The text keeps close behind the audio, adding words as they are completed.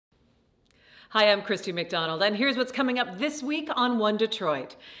Hi, I'm Christy McDonald, and here's what's coming up this week on One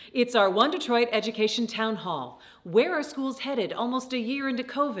Detroit. It's our One Detroit Education Town Hall. Where are schools headed almost a year into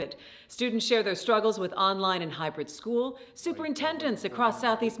COVID? Students share their struggles with online and hybrid school. Superintendents across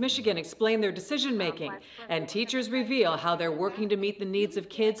Southeast Michigan explain their decision-making, and teachers reveal how they're working to meet the needs of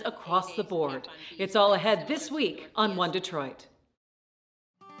kids across the board. It's all ahead this week on One Detroit.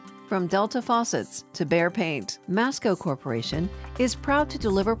 From Delta Faucets to Behr Paint, Masco Corporation is proud to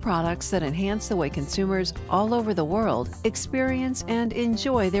deliver products that enhance the way consumers all over the world experience and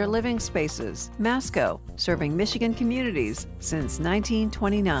enjoy their living spaces. Masco, serving Michigan communities since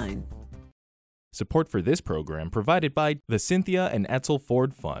 1929. Support for this program provided by the Cynthia and Etzel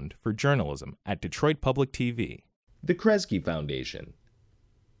Ford Fund for Journalism at Detroit Public TV. The Kresge Foundation.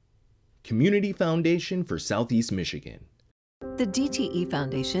 Community Foundation for Southeast Michigan. The DTE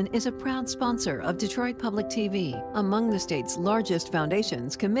Foundation is a proud sponsor of Detroit Public TV, among the state's largest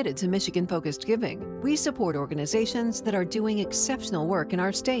foundations committed to Michigan-focused giving. We support organizations that are doing exceptional work in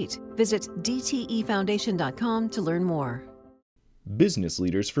our state. Visit dtefoundation.com to learn more. Business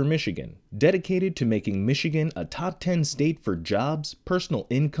Leaders for Michigan, dedicated to making Michigan a top 10 state for jobs, personal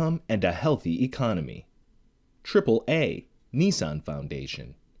income, and a healthy economy. AAA, Nissan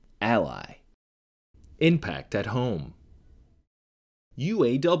Foundation. Ally. Impact at Home.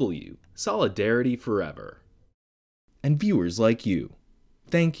 UAW, Solidarity Forever. And viewers like you,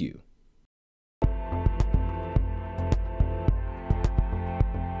 thank you.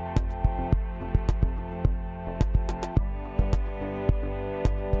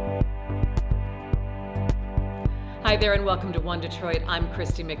 Hi there and welcome to One Detroit. I'm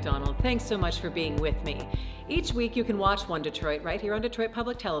Christy McDonald. Thanks so much for being with me. Each week you can watch One Detroit right here on Detroit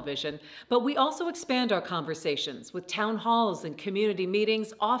Public Television, but we also expand our conversations with town halls and community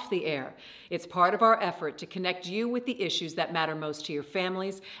meetings off the air. It's part of our effort to connect you with the issues that matter most to your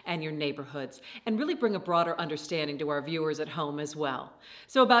families and your neighborhoods, and really bring a broader understanding to our viewers at home as well.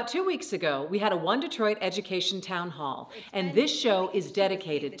 So about 2 weeks ago, we had a One Detroit Education Town Hall, and this show is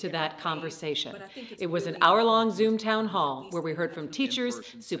dedicated to that conversation. It was an hour-long Zoom town hall where we heard from teachers,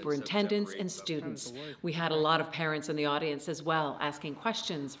 superintendents, and students. We had a lot of parents in the audience as well, asking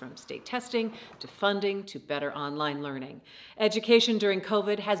questions from state testing to funding to better online learning. Education during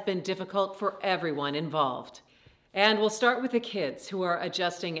COVID has been difficult for everyone involved. And we'll start with the kids who are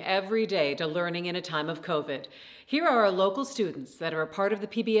adjusting every day to learning in a time of COVID. Here are our local students that are a part of the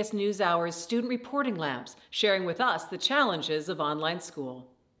PBS NewsHour's Student Reporting Labs, sharing with us the challenges of online school.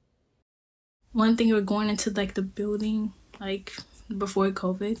 One thing, we're going into the building before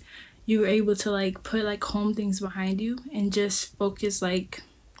COVID, you were able to put home things behind you and just focus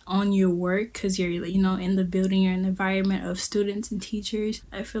on your work, because you're in the building, you're in an environment of students and teachers.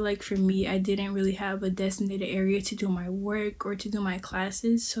 I feel like for me, I didn't really have a designated area to do my work or to do my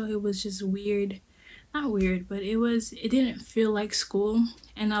classes, so it was just weird. Not weird, but it didn't feel like school,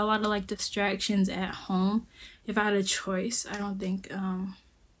 and a lot of distractions at home. If I had a choice, I don't think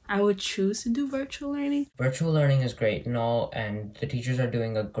I would choose to do virtual learning. Virtual learning is great and all, and the teachers are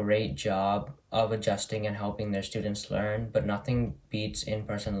doing a great job of adjusting and helping their students learn, but nothing beats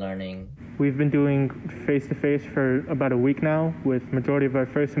in-person learning. We've been doing face-to-face for about a week now, with majority of our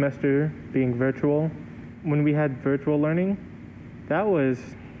first semester being virtual. When we had virtual learning, that was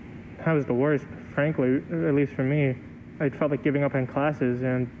the worst, frankly, at least for me. I felt like giving up on classes,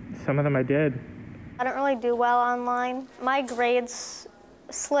 and some of them I did. I don't really do well online. My grades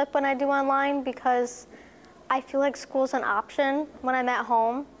slip when I do online because I feel like school's an option when I'm at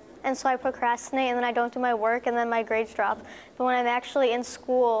home, and so I procrastinate and then I don't do my work and then my grades drop. But when I'm actually in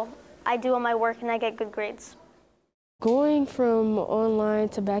school, I do all my work and I get good grades. Going from online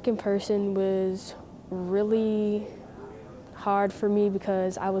to back in person was really hard for me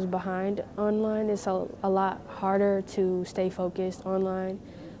because I was behind online. It's a lot harder to stay focused online.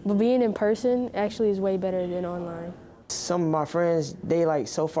 But being in person actually is way better than online. Some of my friends, they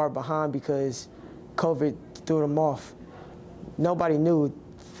so far behind because COVID threw them off. Nobody knew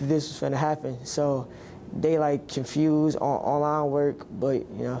this was gonna happen, so they confused on online work, but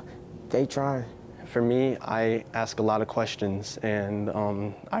they trying. For me, I ask a lot of questions, and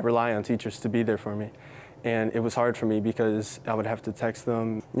I rely on teachers to be there for me. And it was hard for me because I would have to text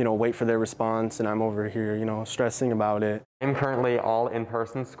them, wait for their response, and I'm over here, stressing about it. I'm currently all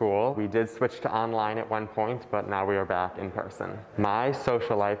in-person school. We did switch to online at one point, but now we are back in person. My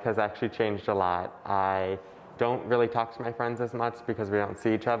social life has actually changed a lot. I don't really talk to my friends as much because we don't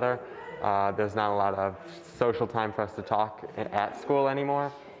see each other. There's not a lot of social time for us to talk at school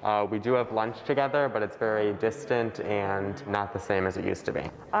anymore. We do have lunch together, but it's very distant and not the same as it used to be.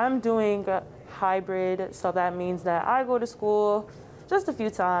 I'm doing hybrid, so that means that I go to school Just a few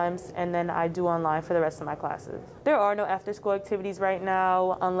times, and then I do online for the rest of my classes. There are no after-school activities right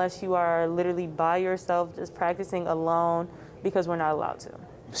now unless you are literally by yourself, just practicing alone, because we're not allowed to.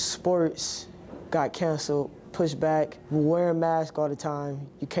 Sports got canceled, pushed back. We're wearing masks all the time.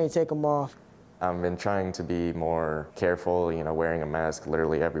 You can't take them off. I've been trying to be more careful, wearing a mask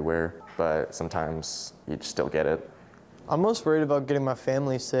literally everywhere, but sometimes you still get it. I'm most worried about getting my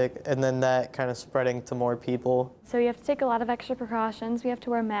family sick and then that kind of spreading to more people. So you have to take a lot of extra precautions. We have to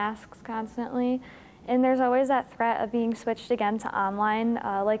wear masks constantly. And there's always that threat of being switched again to online,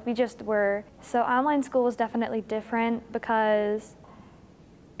 like we just were. So online school was definitely different because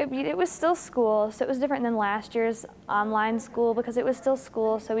it was still school, so it was different than last year's online school because it was still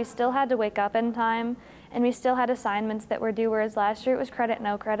school, so we still had to wake up in time and we still had assignments that were due, whereas last year it was credit,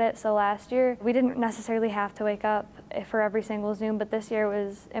 no credit. So last year we didn't necessarily have to wake up for every single Zoom, but this year it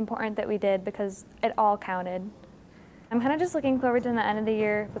was important that we did because it all counted. I'm kind of just looking forward to the end of the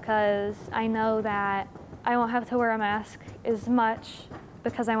year because I know that I won't have to wear a mask as much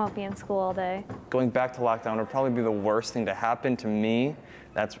because I won't be in school all day. Going back to lockdown would probably be the worst thing to happen to me.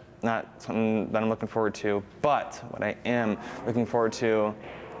 That's not something that I'm looking forward to. But what I am looking forward to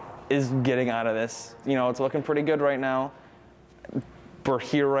is getting out of this. It's looking pretty good right now. We're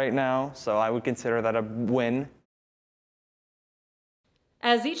here right now, so I would consider that a win.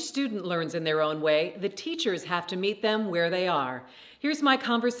 As each student learns in their own way, the teachers have to meet them where they are. Here's my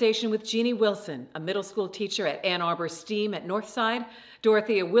conversation with Jeannie Wilson, a middle school teacher at Ann Arbor STEAM at Northside,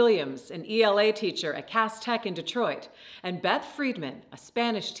 Dorothea Williams, an ELA teacher at Cass Tech in Detroit, and Beth Friedman, a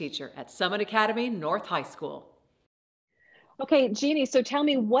Spanish teacher at Summit Academy North High School. Okay, Jeannie, so tell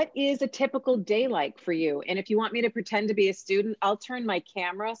me, what is a typical day like for you? And if you want me to pretend to be a student, I'll turn my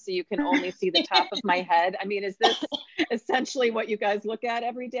camera so you can only see the top of my head. I mean, is this essentially what you guys look at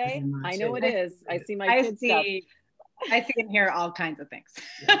every day? I know it is. I see my kids' stuff. I see and hear all kinds of things.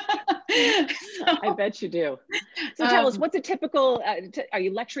 I bet you do. So tell us, what's a typical, are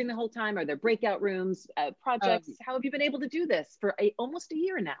you lecturing the whole time? Are there breakout rooms, projects? How have you been able to do this for almost a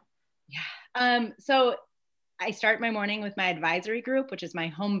year now? Yeah. So I start my morning with my advisory group, which is my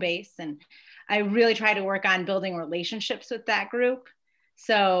home base. And I really try to work on building relationships with that group.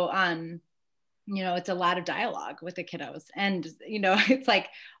 So, it's a lot of dialogue with the kiddos. And, it's like,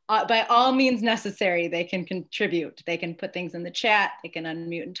 by all means necessary, they can contribute. They can put things in the chat. They can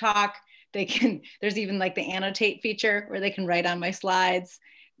unmute and talk. There's even like the annotate feature where they can write on my slides.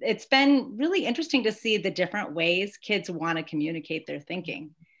 It's been really interesting to see the different ways kids want to communicate their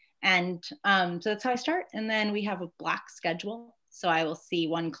thinking. And so that's how I start. And then we have a block schedule. So I will see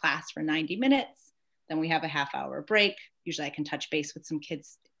one class for 90 minutes. Then we have a half-hour break. Usually I can touch base with some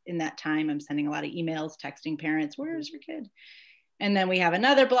kids in that time. I'm sending a lot of emails, texting parents, where's your kid? And then we have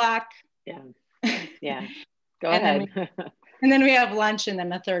another block. Yeah. Go ahead. And then we have lunch and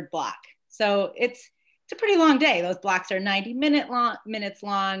then a third block. So it's a pretty long day. Those blocks are 90 minutes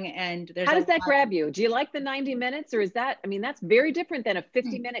long. And there's how does that grab you? Do you like the 90 minutes or is that, I mean, that's very different than a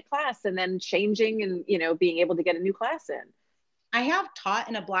 50-minute class and then changing and, being able to get a new class in. I have taught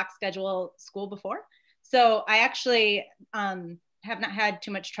in a block schedule school before. So I actually have not had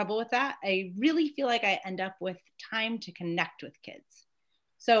too much trouble with that. I really feel like I end up with time to connect with kids.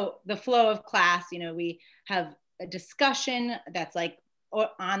 So the flow of class, we have a discussion that's like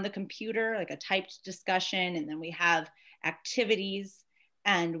on the computer, like a typed discussion, and then we have activities,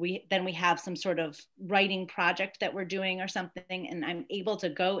 and then we have some sort of writing project that we're doing or something, and I'm able to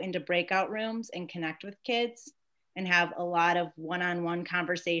go into breakout rooms and connect with kids and have a lot of one-on-one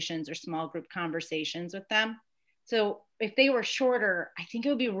conversations or small group conversations with them. So if they were shorter, I think it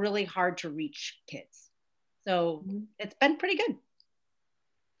would be really hard to reach kids. So it's been pretty good.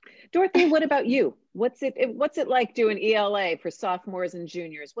 Dorothy, what about you? What's it like doing ELA for sophomores and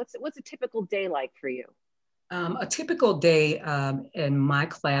juniors? What's a typical day like for you? A typical day in my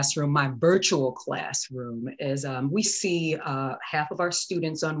classroom, my virtual classroom, is we see half of our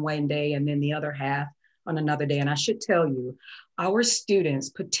students on one day and then the other half on another day. And I should tell you, our students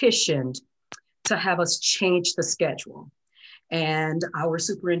petitioned to have us change the schedule. And our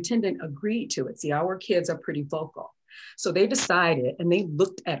superintendent agreed to it. See, our kids are pretty vocal. So they decided, and they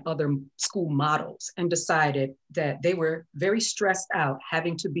looked at other school models and decided that they were very stressed out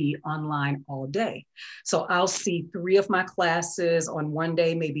having to be online all day. So I'll see 3 of my classes on one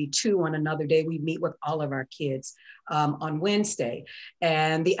day, maybe 2 on another day. We meet with all of our kids on Wednesday.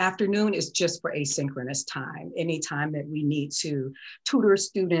 And the afternoon is just for asynchronous time, anytime that we need to tutor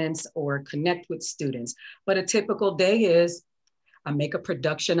students or connect with students. But a typical day is I make a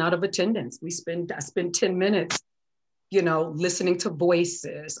production out of attendance. I spend 10 minutes listening to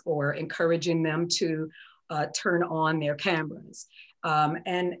voices or encouraging them to turn on their cameras.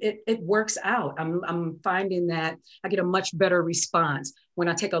 And it works out. I'm finding that I get a much better response when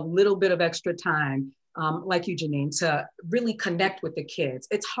I take a little bit of extra time, like you, Janine, to really connect with the kids.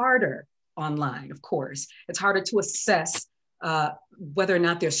 It's harder online, of course. It's harder to assess whether or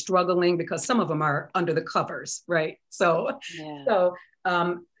not they're struggling because some of them are under the covers, right? So,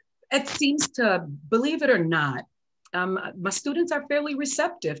 it seems to, believe it or not, my students are fairly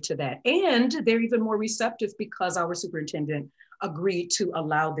receptive to that. And they're even more receptive because our superintendent agreed to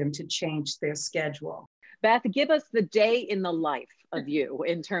allow them to change their schedule. Beth, give us the day in the life of you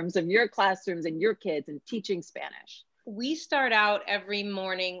in terms of your classrooms and your kids and teaching Spanish. We start out every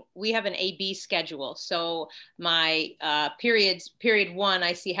morning, we have an A-B schedule. So my period one,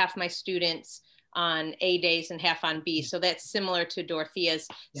 I see half my students on A days and half on B. So that's similar to Dorothea's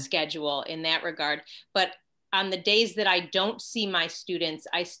schedule in that regard. But on the days that I don't see my students,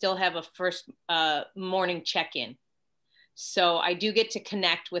 I still have a first morning check-in. So I do get to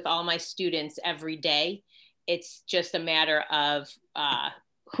connect with all my students every day. It's just a matter of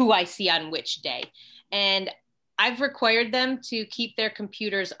who I see on which day. And I've required them to keep their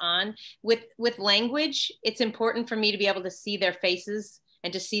computers on. With language, it's important for me to be able to see their faces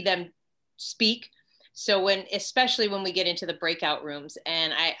and to see them speak. So especially when we get into the breakout rooms,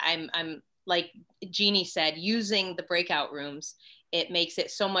 and I'm like Jeannie said, using the breakout rooms, it makes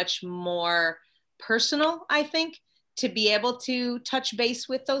it so much more personal, I think, to be able to touch base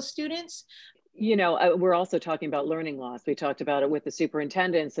with those students. You know, we're also talking about learning loss. We talked about it with the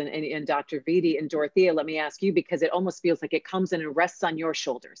superintendents and Dr. Vitti and Dorothea. Let me ask you, because it almost feels like it comes in and rests on your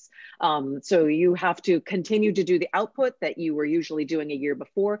shoulders. So you have to continue to do the output that you were usually doing a year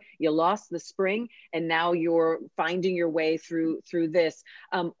before. You lost the spring, and now you're finding your way through this.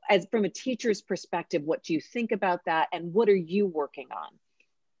 As from a teacher's perspective, what do you think about that, and what are you working on?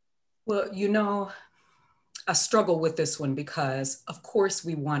 Well, you know, I struggle with this one because, of course,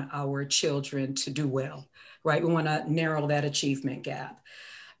 we want our children to do well, right? We want to narrow that achievement gap.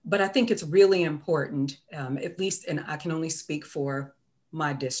 But I think it's really important, at least, and I can only speak for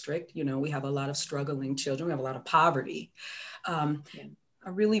my district, you know, we have a lot of struggling children, we have a lot of poverty. I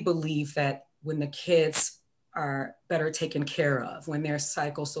really believe that when the kids are better taken care of, when their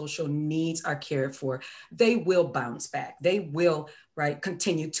psychosocial needs are cared for, they will bounce back. They will, right,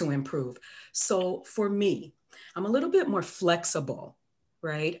 continue to improve. So for me, I'm a little bit more flexible,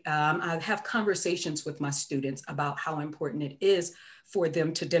 right? I have conversations with my students about how important it is for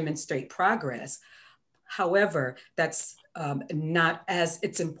them to demonstrate progress. However, that's not as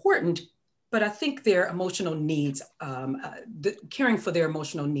it's important, but I think their emotional needs, caring for their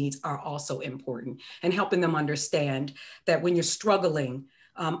emotional needs are also important, and helping them understand that when you're struggling,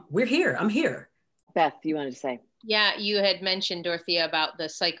 we're here, I'm here. Beth, you wanted to say? Yeah, you had mentioned, Dorothea, about the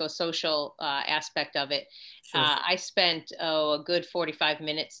psychosocial aspect of it. Sure. I spent a good 45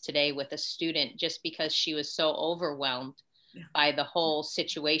 minutes today with a student just because she was so overwhelmed by the whole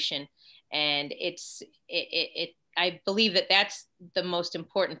situation. And I believe that that's the most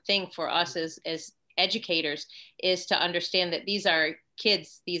important thing for us as educators, is to understand that these are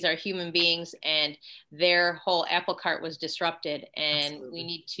kids, these are human beings, and their whole apple cart was disrupted. And we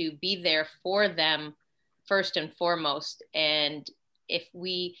need to be there for them first and foremost. And if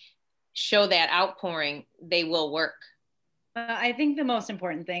we show that outpouring, they will work. I think the most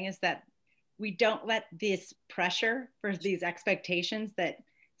important thing is that we don't let this pressure for these expectations, that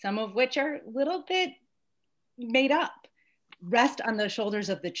some of which are a little bit made up, rest on the shoulders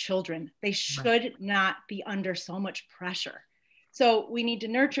of the children. They should not be under so much pressure. So we need to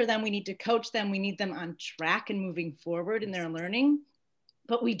nurture them. We need to coach them. We need them on track and moving forward in their learning,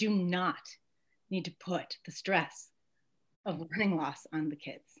 but we do not need to put the stress of learning loss on the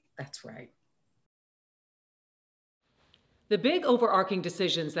kids. That's right. The big overarching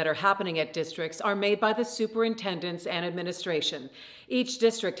decisions that are happening at districts are made by the superintendents and administration. Each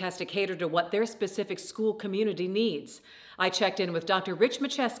district has to cater to what their specific school community needs. I checked in with Dr. Rich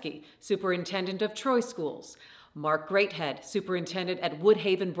Machesky, superintendent of Troy Schools, Mark Greathead, superintendent at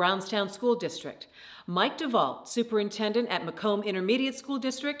Woodhaven-Brownstown School District, Mike Devault, superintendent at Macomb Intermediate School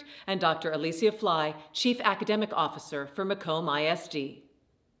District, and Dr. Alesia Flye, chief academic officer for Macomb ISD.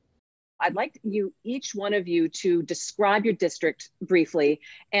 I'd like each one of you to describe your district briefly.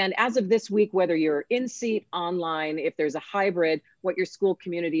 And as of this week, whether you're in seat, online, if there's a hybrid, what your school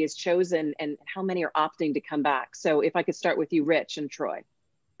community has chosen and how many are opting to come back. So if I could start with you, Rich, and Troy.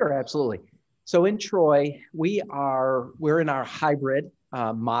 Sure, absolutely. So in Troy, we're in our hybrid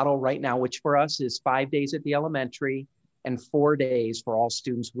model right now, which for us is 5 days at the elementary and 4 days for all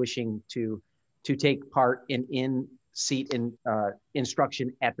students wishing to take part in seat in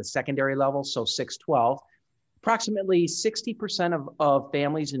instruction at the secondary level, so 6-12. Approximately 60% of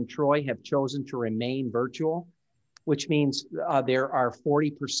families in Troy have chosen to remain virtual, which means there are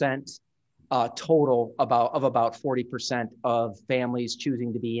 40% total of about 40% of families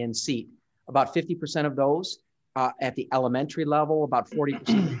choosing to be in seat. About 50% of those at the elementary level, about 40% at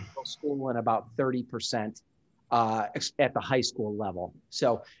middle school, and about 30% at the high school level.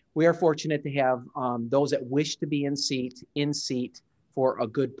 So we are fortunate to have those that wish to be in seat for a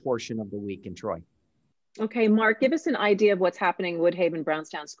good portion of the week in Troy. Okay, Mark, give us an idea of what's happening in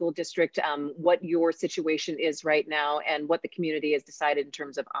Woodhaven-Brownstown School District, what your situation is right now, and what the community has decided in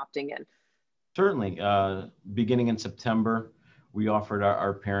terms of opting in. Certainly. Beginning in September, we offered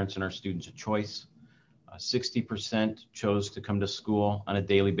our parents and our students a choice. 60% chose to come to school on a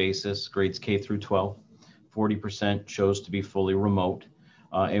daily basis, grades K through 12. 40% chose to be fully remote.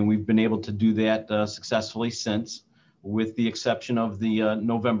 And we've been able to do that successfully since, with the exception of the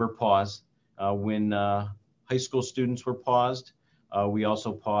November pause. When high school students were paused, we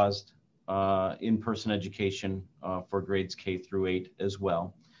also paused in-person education for grades K through 8 as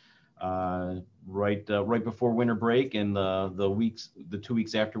well. Right before winter break and the 2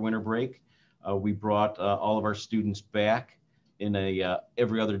 weeks after winter break, we brought all of our students back in a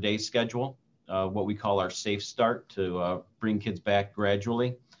every other day schedule, what we call our safe start, to bring kids back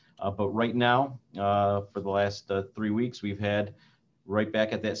gradually. But right now, for the last 3 weeks, we've had right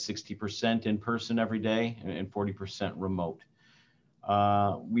back at that 60% in person every day and 40% remote.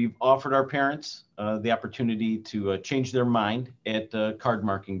 We've offered our parents the opportunity to change their mind at card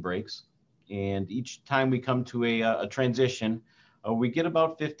marking breaks. And each time we come to a transition, we get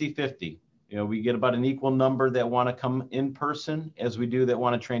about 50-50. We get about an equal number that want to come in person as we do that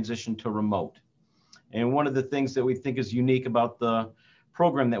want to transition to remote. And one of the things that we think is unique about the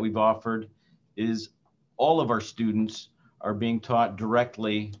program that we've offered is all of our students are being taught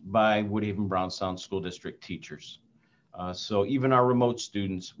directly by Woodhaven-Brownstown School District teachers. So even our remote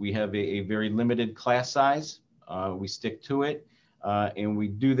students, we have a very limited class size. We stick to it, and we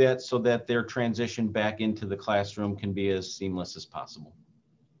do that so that their transition back into the classroom can be as seamless as possible.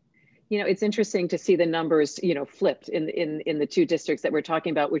 It's interesting to see the numbers, flipped in the two districts that we're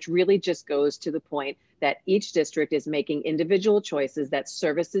talking about, which really just goes to the point that each district is making individual choices that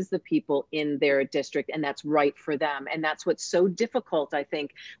services the people in their district, and that's right for them. And that's what's so difficult, I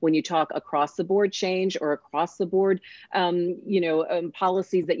think, when you talk across the board change or across the board,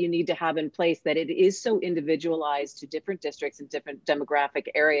 policies that you need to have in place, that it is so individualized to different districts and different demographic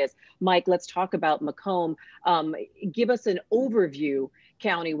areas. Mike, let's talk about Macomb. Give us an overview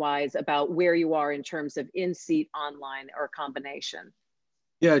county-wise about where you are in terms of in-seat, online, or combination.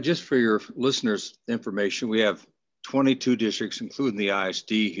 Yeah, just for your listeners' information, we have 22 districts, including the ISD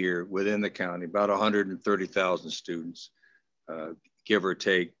here within the county, about 130,000 students, give or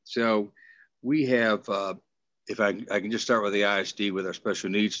take. So we have, if I can just start with the ISD with our special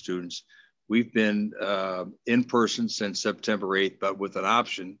needs students, we've been in person since September 8th, but with an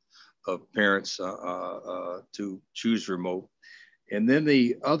option of parents to choose remote. And then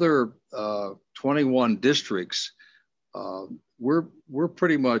the other 21 districts, we're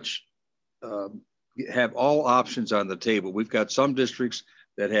pretty much have all options on the table. We've got some districts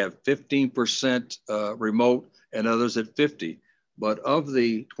that have 15% remote and others at 50. But of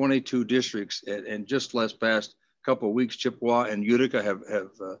the 22 districts, and just past couple of weeks, Chippewa and Utica have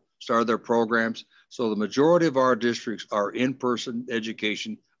started their programs. So the majority of our districts are in-person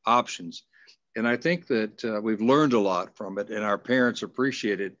education options. And I think that we've learned a lot from it, and our parents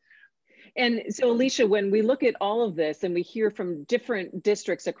appreciate it. And so, Alesia, when we look at all of this and we hear from different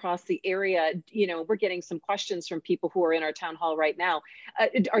districts across the area, we're getting some questions from people who are in our town hall right now.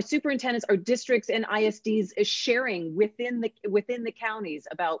 Our superintendents, our districts and ISDs is sharing within the counties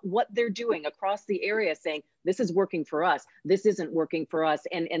about what they're doing across the area, saying, this is working for us, this isn't working for us,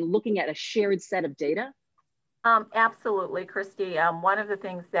 and looking at a shared set of data? Absolutely, Christy. One of the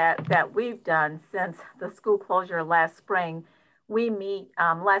things that we've done since the school closure last spring, we meet,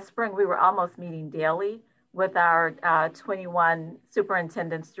 last spring we were almost meeting daily with our 21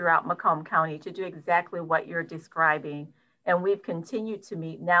 superintendents throughout Macomb County to do exactly what you're describing. And we've continued to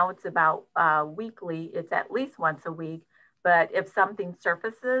meet. Now it's about weekly, it's at least once a week. But if something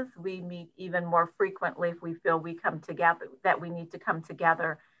surfaces, we meet even more frequently if we feel we come together, that we need to come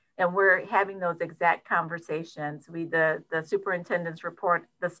together. And we're having those exact conversations. The superintendents report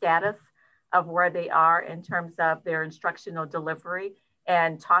the status of where they are in terms of their instructional delivery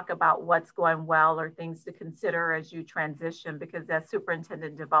and talk about what's going well or things to consider as you transition. Because as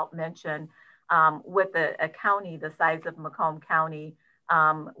Superintendent Devault mentioned, with a county the size of Macomb County,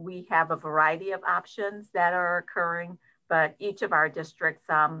 we have a variety of options that are occurring, but each of our districts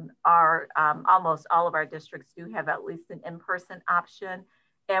almost all of our districts do have at least an in-person option.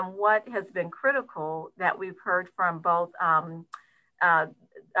 And what has been critical that we've heard from both Dr.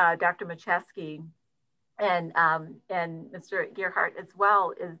 Machesky and Mr. Gerhardt as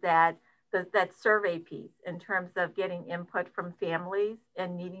well is that that survey piece in terms of getting input from families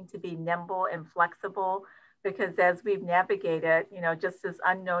and needing to be nimble and flexible, because as we've navigated, just this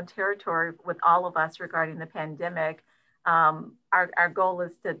unknown territory with all of us regarding the pandemic, our goal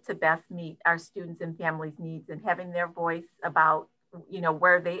is to best meet our students and families' needs, and having their voice about,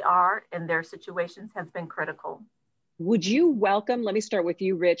 where they are and their situations has been critical. Would you welcome, let me start with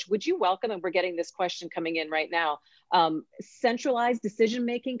you, Rich, would you welcome, and we're getting this question coming in right now, centralized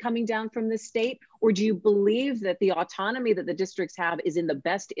decision-making coming down from the state? Or do you believe that the autonomy that the districts have is in the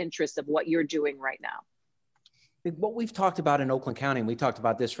best interest of what you're doing right now? What we've talked about in Oakland County, and we talked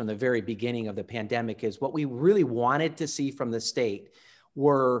about this from the very beginning of the pandemic, is what we really wanted to see from the state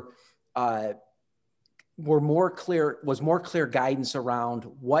were more clear guidance around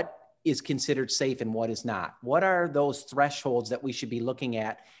what is considered safe and what is not. What are those thresholds that we should be looking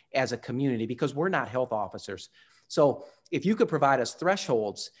at as a community? Because we're not health officers. So if you could provide us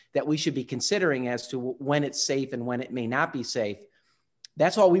thresholds that we should be considering as to when it's safe and when it may not be safe,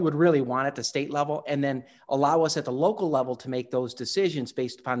 that's all we would really want at the state level, and then allow us at the local level to make those decisions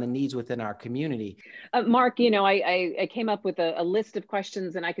based upon the needs within our community. Mark, I came up with a list of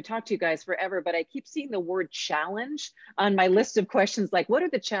questions, and I could talk to you guys forever, but I keep seeing the word challenge on my list of questions. Like, what are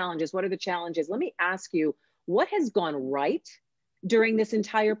the challenges? What are the challenges? Let me ask you, what has gone right during this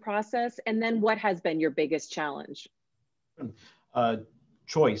entire process? And then what has been your biggest challenge?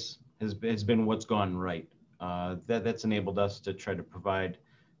 Choice has been what's gone right. That's enabled us to try to provide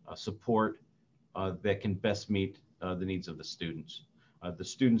support that can best meet the needs of the students. The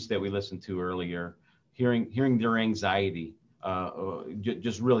students that we listened to earlier, hearing their anxiety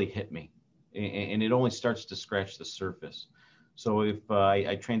just really hit me, and it only starts to scratch the surface. So if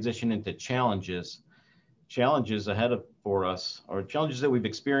I transition into challenges ahead for us, or challenges that we've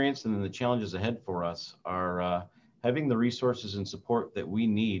experienced, and then the challenges ahead for us are having the resources and support that we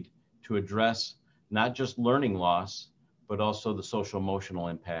need to address not just learning loss, but also the social emotional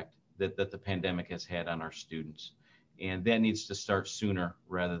impact that the pandemic has had on our students. And that needs to start sooner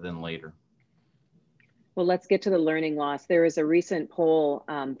rather than later. Well, let's get to the learning loss. There is a recent poll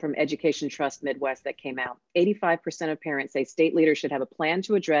from Education Trust Midwest that came out. 85% of parents say state leaders should have a plan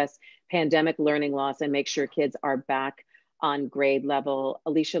to address pandemic learning loss and make sure kids are back on grade level.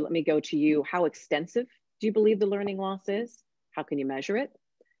 Alesia, let me go to you. How extensive do you believe the learning loss is? How can you measure it?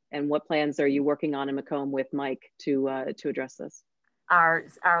 And what plans are you working on in Macomb with Mike to address this? Our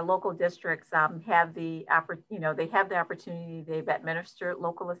local districts have the opportunity. They've administered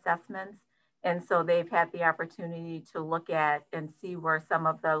local assessments, and so they've had the opportunity to look at and see where some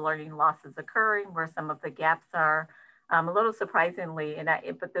of the learning loss is occurring, where some of the gaps are. A little surprisingly,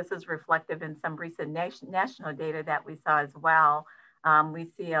 but this is reflective in some recent national data that we saw as well. We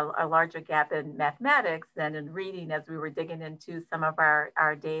see a larger gap in mathematics than in reading as we were digging into some of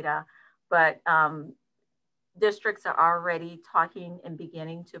our data. But districts are already talking and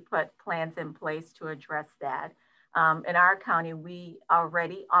beginning to put plans in place to address that. In our county, we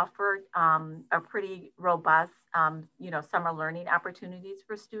already offered a pretty robust, summer learning opportunities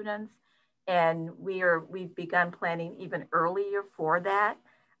for students. And we've begun planning even earlier for that.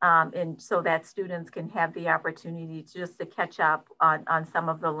 And so that students can have the opportunity to catch up on some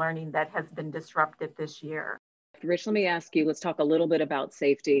of the learning that has been disrupted this year. Rich, let me ask you, let's talk a little bit about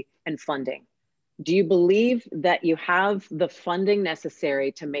safety and funding. Do you believe that you have the funding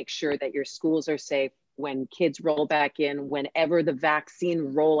necessary to make sure that your schools are safe when kids roll back in, whenever the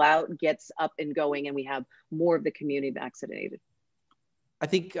vaccine rollout gets up and going and we have more of the community vaccinated? I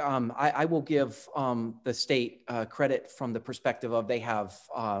think I will give the state credit from the perspective of they have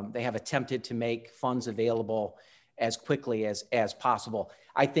attempted to make funds available as quickly as possible.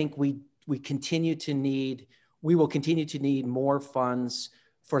 I think we will continue to need more funds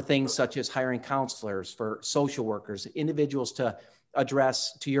for things such as hiring counselors, for social workers, individuals to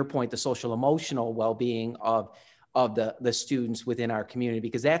address, to your point, the social emotional well-being of the students within our community,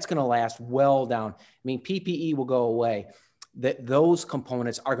 because that's going to last well down. I mean, PPE will go away. Those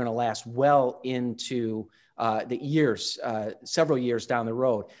components are going to last well into the years, several years down the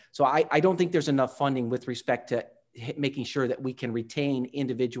road. So I don't think there's enough funding with respect to making sure that we can retain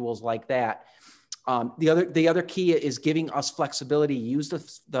individuals like that. The other key is giving us flexibility, use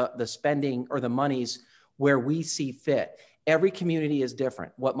the spending or the monies where we see fit. Every community is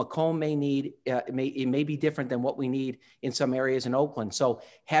different. What Macomb may need, it may be different than what we need in some areas in Oakland. So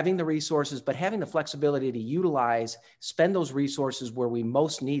having the resources, but having the flexibility to utilize, spend those resources where we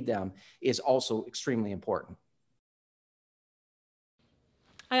most need them is also extremely important.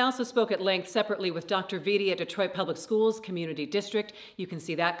 I also spoke at length separately with Dr. Vitti at Detroit Public Schools Community District. You can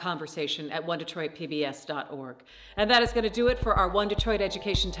see that conversation at onedetroitpbs.org. And that is going to do it for our One Detroit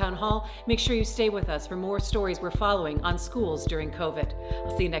Education Town Hall. Make sure you stay with us for more stories we're following on schools during COVID.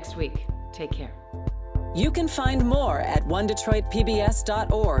 I'll see you next week. Take care. You can find more at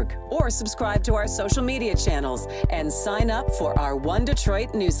onedetroitpbs.org or subscribe to our social media channels and sign up for our One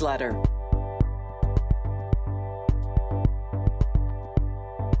Detroit newsletter.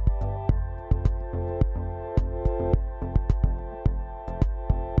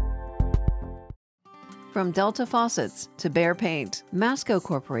 From Delta Faucets to Behr Paint, Masco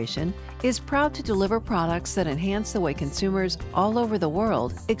Corporation is proud to deliver products that enhance the way consumers all over the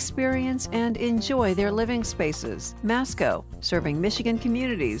world experience and enjoy their living spaces. Masco, serving Michigan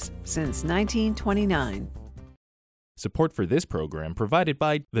communities since 1929. Support for this program provided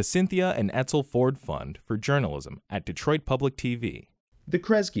by the Cynthia and Etzel Ford Fund for Journalism at Detroit Public TV. The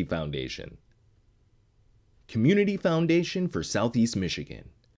Kresge Foundation. Community Foundation for Southeast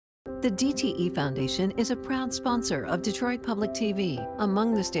Michigan. The DTE Foundation is a proud sponsor of Detroit Public TV,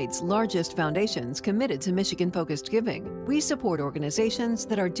 among the state's largest foundations committed to Michigan-focused giving. We support organizations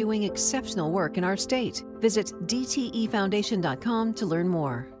that are doing exceptional work in our state. Visit dtefoundation.com to learn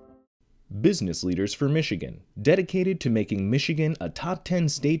more. Business Leaders for Michigan, dedicated to making Michigan a top 10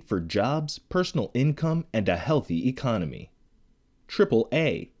 state for jobs, personal income, and a healthy economy.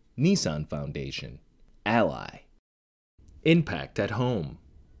 AAA, Nissan Foundation. Ally. Impact at Home.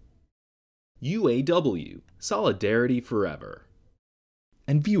 UAW, Solidarity Forever.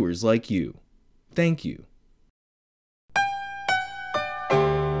 And viewers like you, thank you.